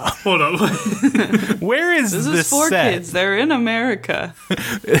from? Hold up. Where is This is for set? kids. They're in America.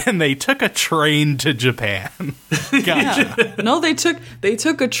 And they took a train to Japan. Gotcha. Yeah. No, they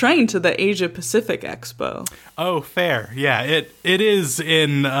took a train to the Asia Pacific Expo. Oh, fair. Yeah, it is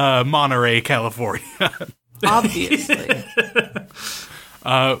in Monterey, California. Obviously.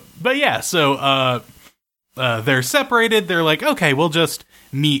 But yeah, so they're separated. They're like, okay, we'll just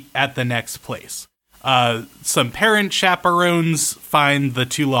meet at the next place. Some parent chaperones find the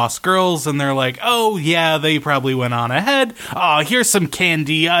two lost girls, and they're like, oh, yeah, they probably went on ahead. Oh, here's some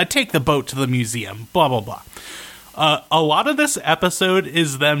candy. Take the boat to the museum. Blah, blah, blah. A lot of this episode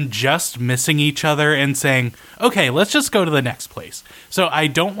is them just missing each other and saying, okay, let's just go to the next place. So I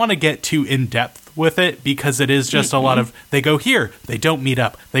don't want to get too in-depth with it because it is just a lot of, they go here, they don't meet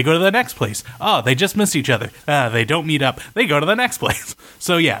up. They go to the next place. Oh, they just miss each other. They don't meet up. They go to the next place.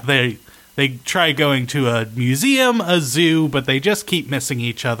 So yeah, they try going to a museum, a zoo, but they just keep missing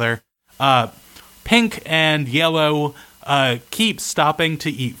each other. Pink and Yellow keep stopping to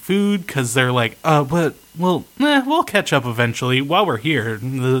eat food because they're like, but we'll catch up eventually. While we're here,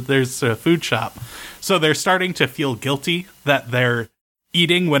 there's a food shop. So they're starting to feel guilty that they're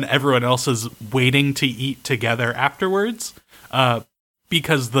eating when everyone else is waiting to eat together afterwards.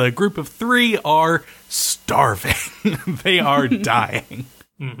 Because the group of three are starving. They are dying.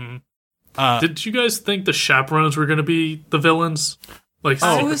 Mm-hmm. Did you guys think the chaperones were going to be the villains? Like,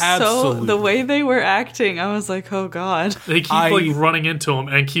 I was absolutely. the way they were acting, I was like, oh god. They keep like running into them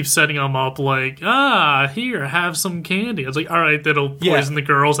and keep setting them up like, here, have some candy. It's like, all right, that'll poison the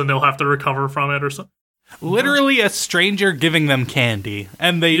girls and they'll have to recover from it or something. Literally a stranger giving them candy.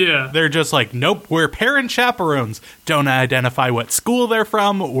 And they're just like, nope, we're parent chaperones. Don't identify what school they're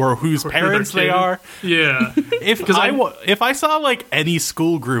from or whose parents they are. Yeah. If I saw like any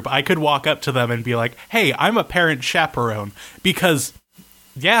school group, I could walk up to them and be like, hey, I'm a parent chaperone. Because,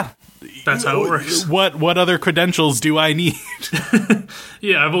 yeah. That's how it works. What other credentials do I need?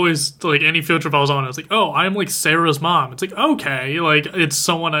 Yeah, I've always, like, any field trip I was on, I was like, oh, I'm, like, Sarah's mom. It's like, okay, like, it's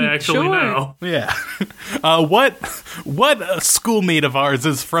someone I actually know. Yeah. What schoolmate of ours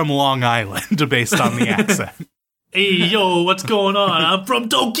is from Long Island, based on the accent? Hey, yo, what's going on? I'm from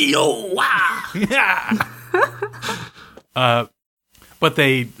Tokyo! Wow! Yeah! But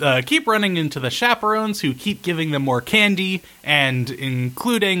they keep running into the chaperones who keep giving them more candy and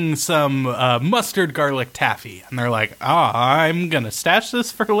including some mustard garlic taffy. And they're like, I'm going to stash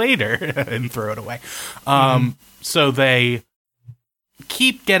this for later and throw it away. So they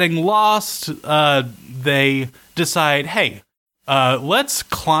keep getting lost. They decide, hey, let's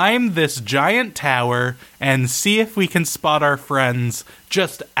climb this giant tower and see if we can spot our friends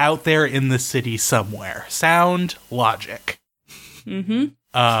just out there in the city somewhere. Sound logic.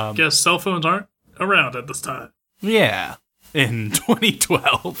 Mm-hmm. Guess cell phones aren't around at this time. Yeah, in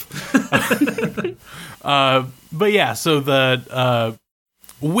 2012. But yeah, so the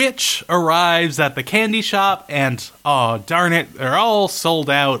Witch arrives at the candy shop, and, oh, darn it, they're all sold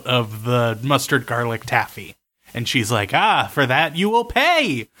out of the mustard garlic taffy. And she's like, for that you will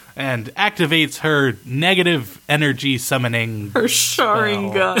pay! And activates her negative energy summoning. Her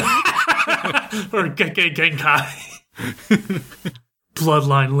Sharingan. Or Genkai.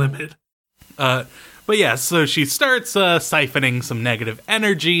 Bloodline limit. But yeah, so she starts siphoning some negative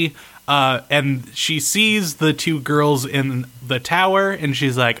energy, and she sees the two girls in the tower, and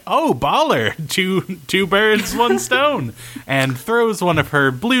she's like, oh, baller, two birds, one stone, and throws one of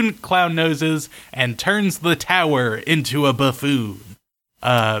her blue clown noses and turns the tower into a buffoon.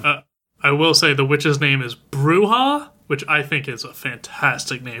 I will say the witch's name is Bruja, which I think is a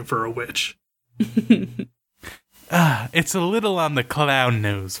fantastic name for a witch. It's a little on the clown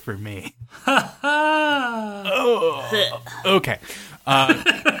nose for me. Okay.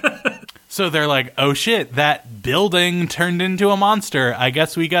 So they're like, oh shit, that building turned into a monster. I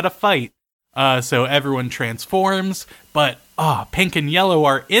guess we gotta fight. So everyone transforms, but Pink and Yellow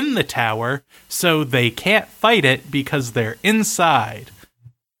are in the tower, so they can't fight it because they're inside.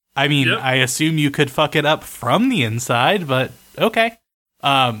 I mean, yep. I assume you could fuck it up from the inside, but okay.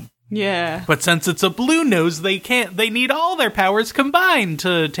 Yeah. But since it's a blue nose, they need all their powers combined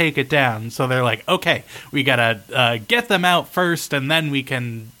to take it down. So they're like, okay, we gotta get them out first, and then we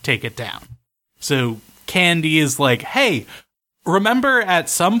can take it down. So Candy is like, hey, remember at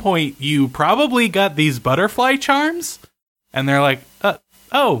some point you probably got these butterfly charms? And they're like,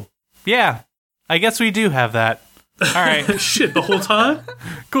 oh, yeah, I guess we do have that. All right. Shit, the whole time?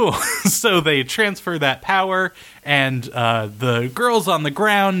 Cool. So they transfer that power, and the girls on the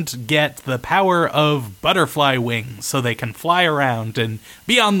ground get the power of butterfly wings, so they can fly around and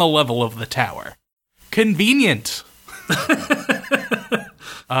be on the level of the tower. Convenient.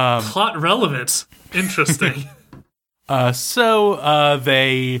 Plot relevance. Interesting. So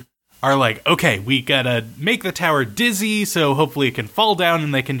they are like, okay, we gotta make the tower dizzy, so hopefully it can fall down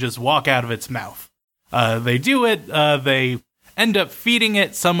and they can just walk out of its mouth. They do it, they end up feeding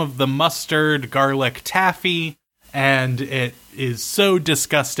it some of the mustard garlic taffy, and it is so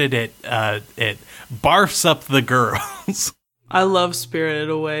disgusted it barfs up the girls. I love Spirited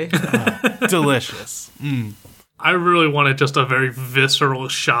Away. Delicious. Mm. I really wanted just a very visceral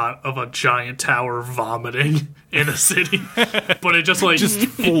shot of a giant tower vomiting in a city, but it just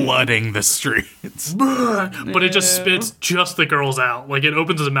flooding the streets. But it just spits just the girls out. Like it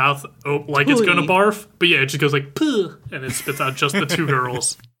opens its mouth like it's gonna barf, but yeah, it just goes like puh, and it spits out just the two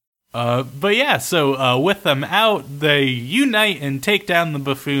girls. But yeah, so with them out, they unite and take down the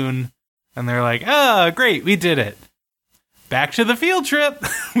buffoon, and they're like, great, we did it. Back to the field trip.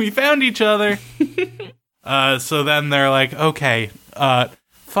 We found each other. So then they're like, okay,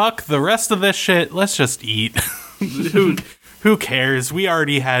 fuck the rest of this shit. Let's just eat. Who cares? We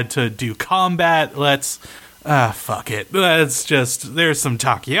already had to do combat. Let's, fuck it. Let's just, there's some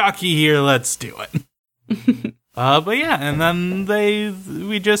takoyaki here. Let's do it. But yeah, and then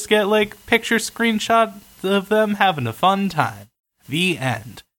we just get like picture screenshot of them having a fun time. The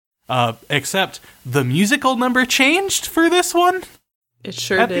end. Except the musical number changed for this one. It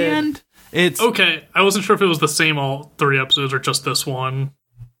sure at did. The end. It's okay. I wasn't sure if it was the same all 3 episodes or just this one.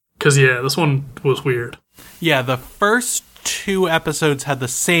 Because, yeah, this one was weird. Yeah, the first 2 episodes had the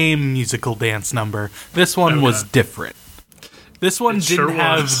same musical dance number. This one was different. This one didn't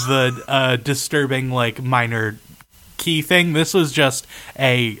have the disturbing, like, minor key thing. This was just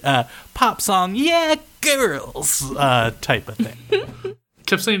a pop song, yeah, girls, type of thing.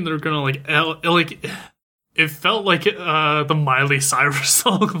 Kept saying they were going to, it felt like the Miley Cyrus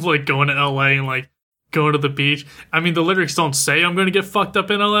song of, like, going to L.A. and, like, going to the beach. I mean, the lyrics don't say I'm going to get fucked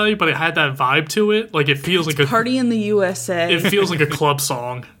up in L.A., but it had that vibe to it. Like, it feels like a... Party in the USA. It feels like a club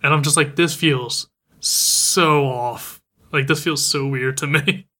song. And I'm just like, this feels so off. Like, this feels so weird to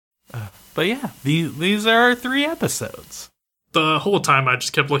me. But yeah, these are our 3 episodes. The whole time I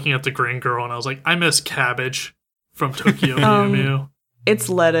just kept looking at the green girl, and I was like, I miss Cabbage from Tokyo Mew Mew. It's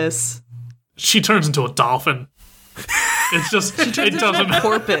lettuce. She turns into a dolphin. It's just, it doesn't matter.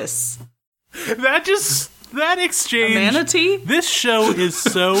 Porpoise. That exchange. A manatee? This show is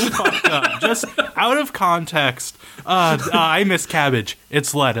so fucked up. Just out of context. I miss Cabbage.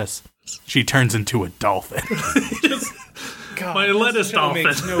 It's lettuce. She turns into a dolphin. God, my lettuce dolphin.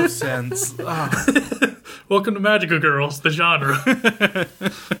 Makes no sense. Welcome to Magical Girls, the genre.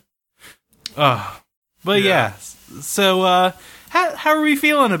 But yeah. So, how are we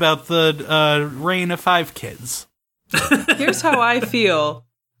feeling about the reign of 5 kids? Here's how I feel.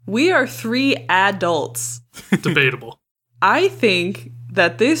 We are 3 adults. Debatable. I think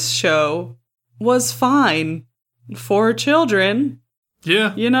that this show was fine for children.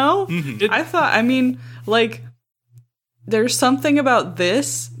 Yeah. You know? It- I mean, like, there's something about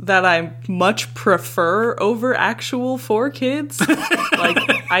this that I much prefer over actual 4Kids.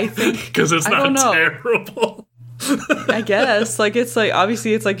 Like, I think... Because it's I don't not know. terrible. I guess. Like, it's like,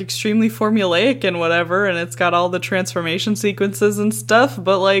 obviously it's like extremely formulaic and whatever, and it's got all the transformation sequences and stuff,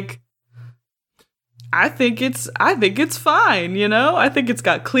 but like, I think it's fine, you know? I think it's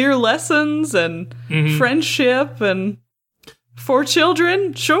got clear lessons and friendship and for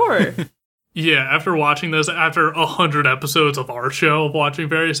children, sure. Yeah, after watching this, after 100 episodes of our show of watching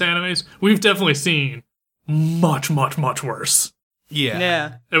various animes, we've definitely seen much, much, much worse. Yeah.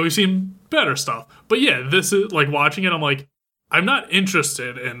 Yeah. And we've seen better stuff. But yeah, this is, like, watching it, I'm like, I'm not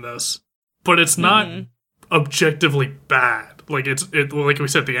interested in this, but it's not objectively bad. Like, like we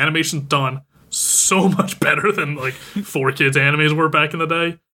said, the animation's done so much better than, like, 4Kids animes were back in the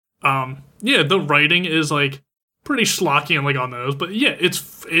day. Yeah, the writing is, like, pretty schlocky and, like, on those, but yeah,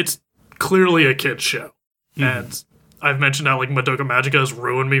 it's clearly a kid's show. And I've mentioned how, like, Madoka Magica has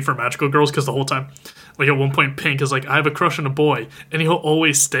ruined me for Magical Girls, because the whole time, like, at one point, Pink is like, I have a crush on a boy, and he'll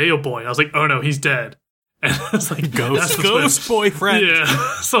always stay a boy. I was like, oh no, he's dead. And I was like, Ghost boyfriend. Yeah,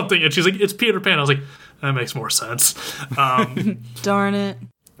 something. And she's like, it's Peter Pan. I was like, that makes more sense. Darn it.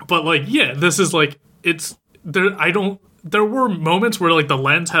 But, like, yeah, this is, like, it's, there were moments where, like, the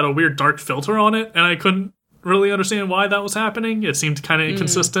lens had a weird dark filter on it, and I couldn't really understand why that was happening. It seemed kind of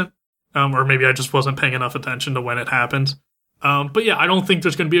inconsistent. Or maybe I just wasn't paying enough attention to when it happened. But yeah, I don't think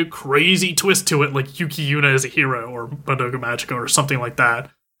there's going to be a crazy twist to it like Yuki Yuna is a hero or Madoka Magica or something like that.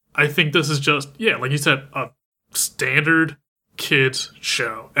 I think this is just, yeah, like you said, a standard kids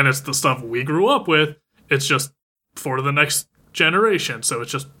show. And it's the stuff we grew up with. It's just for the next generation. So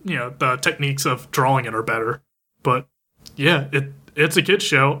it's just, you know, the techniques of drawing it are better. But yeah, it's a kids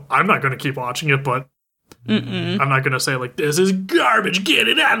show. I'm not going to keep watching it, but I'm not going to say, like, this is garbage, get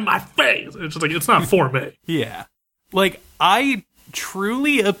it out of my face. It's just like, it's not for me. Yeah. Like, I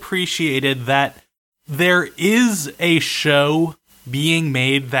truly appreciated that there is a show being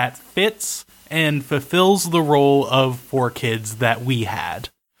made that fits and fulfills the role of 4Kids that we had.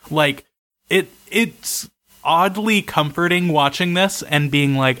 Like, it's oddly comforting watching this and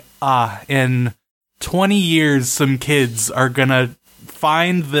being like, in 20 years, some kids are gonna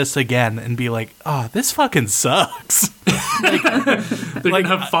find this again and be like, this fucking sucks. They're going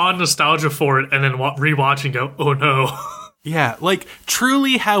to have fond nostalgia for it and then rewatch and go, oh no. Yeah, like,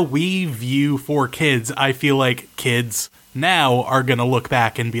 truly how we view 4Kids, I feel like kids now are gonna look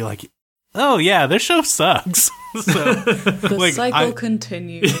back and be like, oh yeah, this show sucks. So, The cycle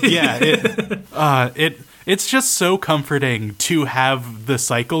continues. Yeah, it's just so comforting to have the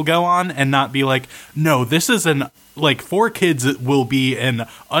cycle go on and not be like, no, this is like 4Kids will be an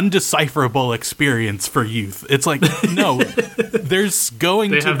undecipherable experience for youth. It's like, no, there's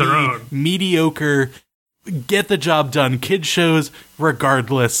going to have their be own mediocre, get the job done kid shows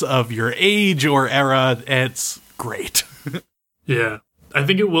regardless of your age or era. It's great. Yeah. I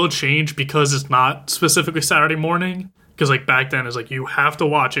think it will change because it's not specifically Saturday morning. Because, like, back then it's like, you have to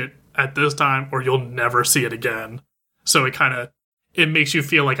watch it at this time or you'll never see it again. So it makes you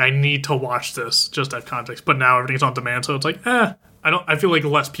feel like I need to watch this just to have context. But now everything's on demand, so it's like, I feel like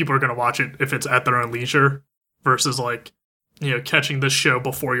less people are going to watch it if it's at their own leisure versus, like, you know, catching this show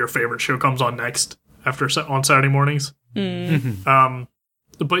before your favorite show comes on next on Saturday mornings.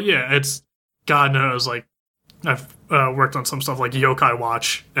 But yeah, it's, God knows, like, I've worked on some stuff like Yokai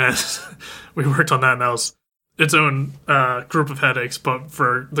Watch, and we worked on that, and that was its own group of headaches. But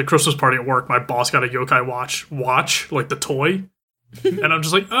for the Christmas party at work, my boss got a Yokai watch, like the toy, and I'm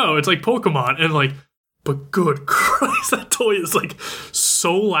just like, oh, it's like Pokemon, and like, but good Christ, that toy is like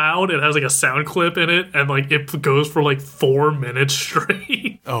so loud. It has like a sound clip in it, and like it goes for like 4 minutes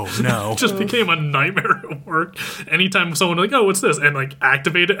straight. Oh no. It just became a nightmare at work. Anytime someone like, oh, what's this? And like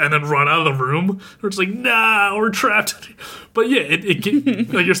activate it and then run out of the room. We're just like, nah, we're trapped. But yeah,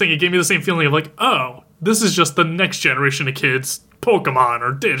 it like you're saying, it gave me the same feeling of like, oh, this is just the next generation of kids, Pokemon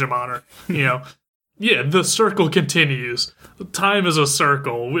or Digimon or, you know. Yeah, the circle continues. Time is a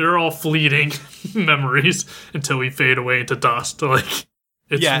circle. We're all fleeting memories until we fade away into dust. Like,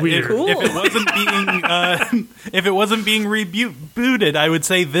 it's weird. If it wasn't being rebooted, I would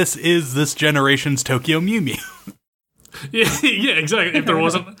say this is this generation's Tokyo Mew Mew. Yeah, exactly. If there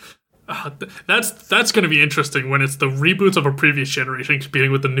wasn't, that's going to be interesting when it's the reboots of a previous generation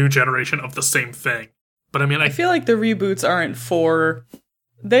competing with the new generation of the same thing. But I mean, I feel like the reboots aren't for.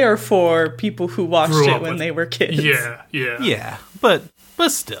 They are for people who watched it when they were kids. Yeah, but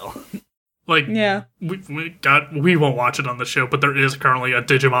still. Like, yeah. We won't watch it on the show, but there is currently a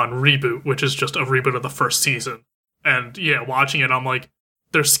Digimon reboot, which is just a reboot of the first season. And yeah, watching it, I'm like,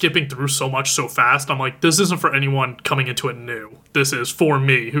 they're skipping through so much so fast. I'm like, this isn't for anyone coming into it new. This is for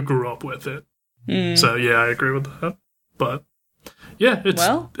me who grew up with it. So yeah, I agree with that. But yeah,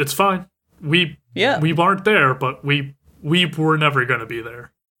 it's fine. We aren't there, but we were never going to be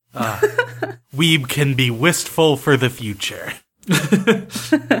there. Weeb can be wistful for the future.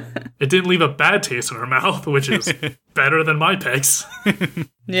 It didn't leave a bad taste in our mouth, which is better than my picks.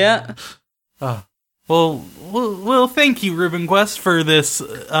 Yeah. Well, thank you, Ruben Quest, for this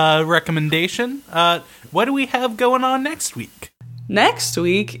recommendation. What do we have going on next week? Next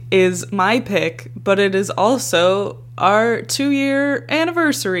week is my pick, but it is also our 2-year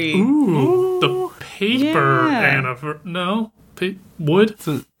anniversary. Ooh, the paper anniversary. No, wood?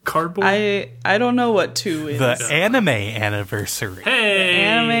 Cardboard? I don't know what 2 is. The anime anniversary. Hey! The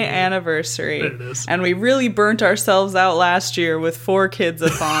anime anniversary. There it is. And we really burnt ourselves out last year with 4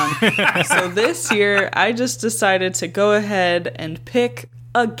 kids-a-thon. So this year, I just decided to go ahead and pick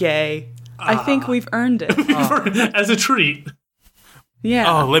a gay. I think we've earned it. As a treat.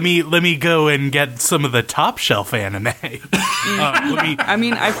 Yeah. Oh, let me go and get some of the top shelf anime. I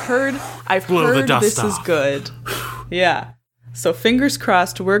mean, I've heard blow the dust this off. is good. Yeah. So fingers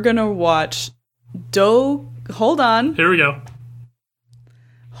crossed, we're gonna watch Hold on. Here we go.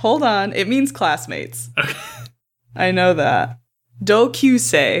 Hold on. It means classmates. Okay. I know that.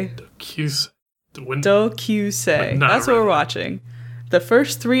 Dokyusei. Dokyusei. That's what we're watching. The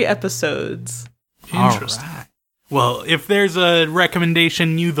first 3 episodes. Interesting. All right. Well, if there's a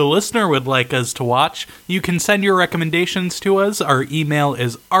recommendation you, the listener, would like us to watch, you can send your recommendations to us. Our email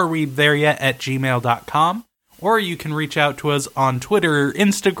is arewethereYet@gmail.com. Or you can reach out to us on Twitter or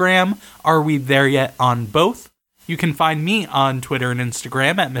Instagram. Are we there yet on both? You can find me on Twitter and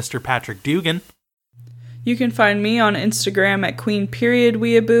Instagram at Mr. Patrick Dugan. You can find me on Instagram at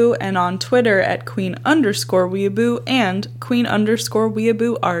Queen_Weeaboo and on Twitter at Queen_Weeaboo and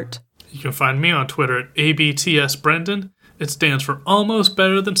Queen_Weeaboo_art. You can find me on Twitter at ABTSBrendan. It stands for Almost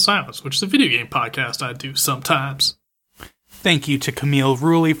Better Than Silence, which is a video game podcast I do sometimes. Thank you to Camille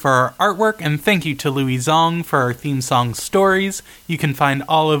Ruley for our artwork, and thank you to Louis Zong for our theme song Stories. You can find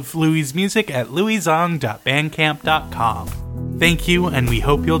all of Louis' music at louiszong.bandcamp.com. Thank you, and we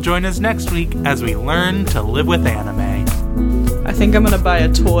hope you'll join us next week as we learn to live with anime. I think I'm gonna buy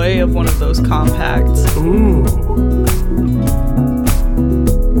a toy of one of those compacts. Ooh.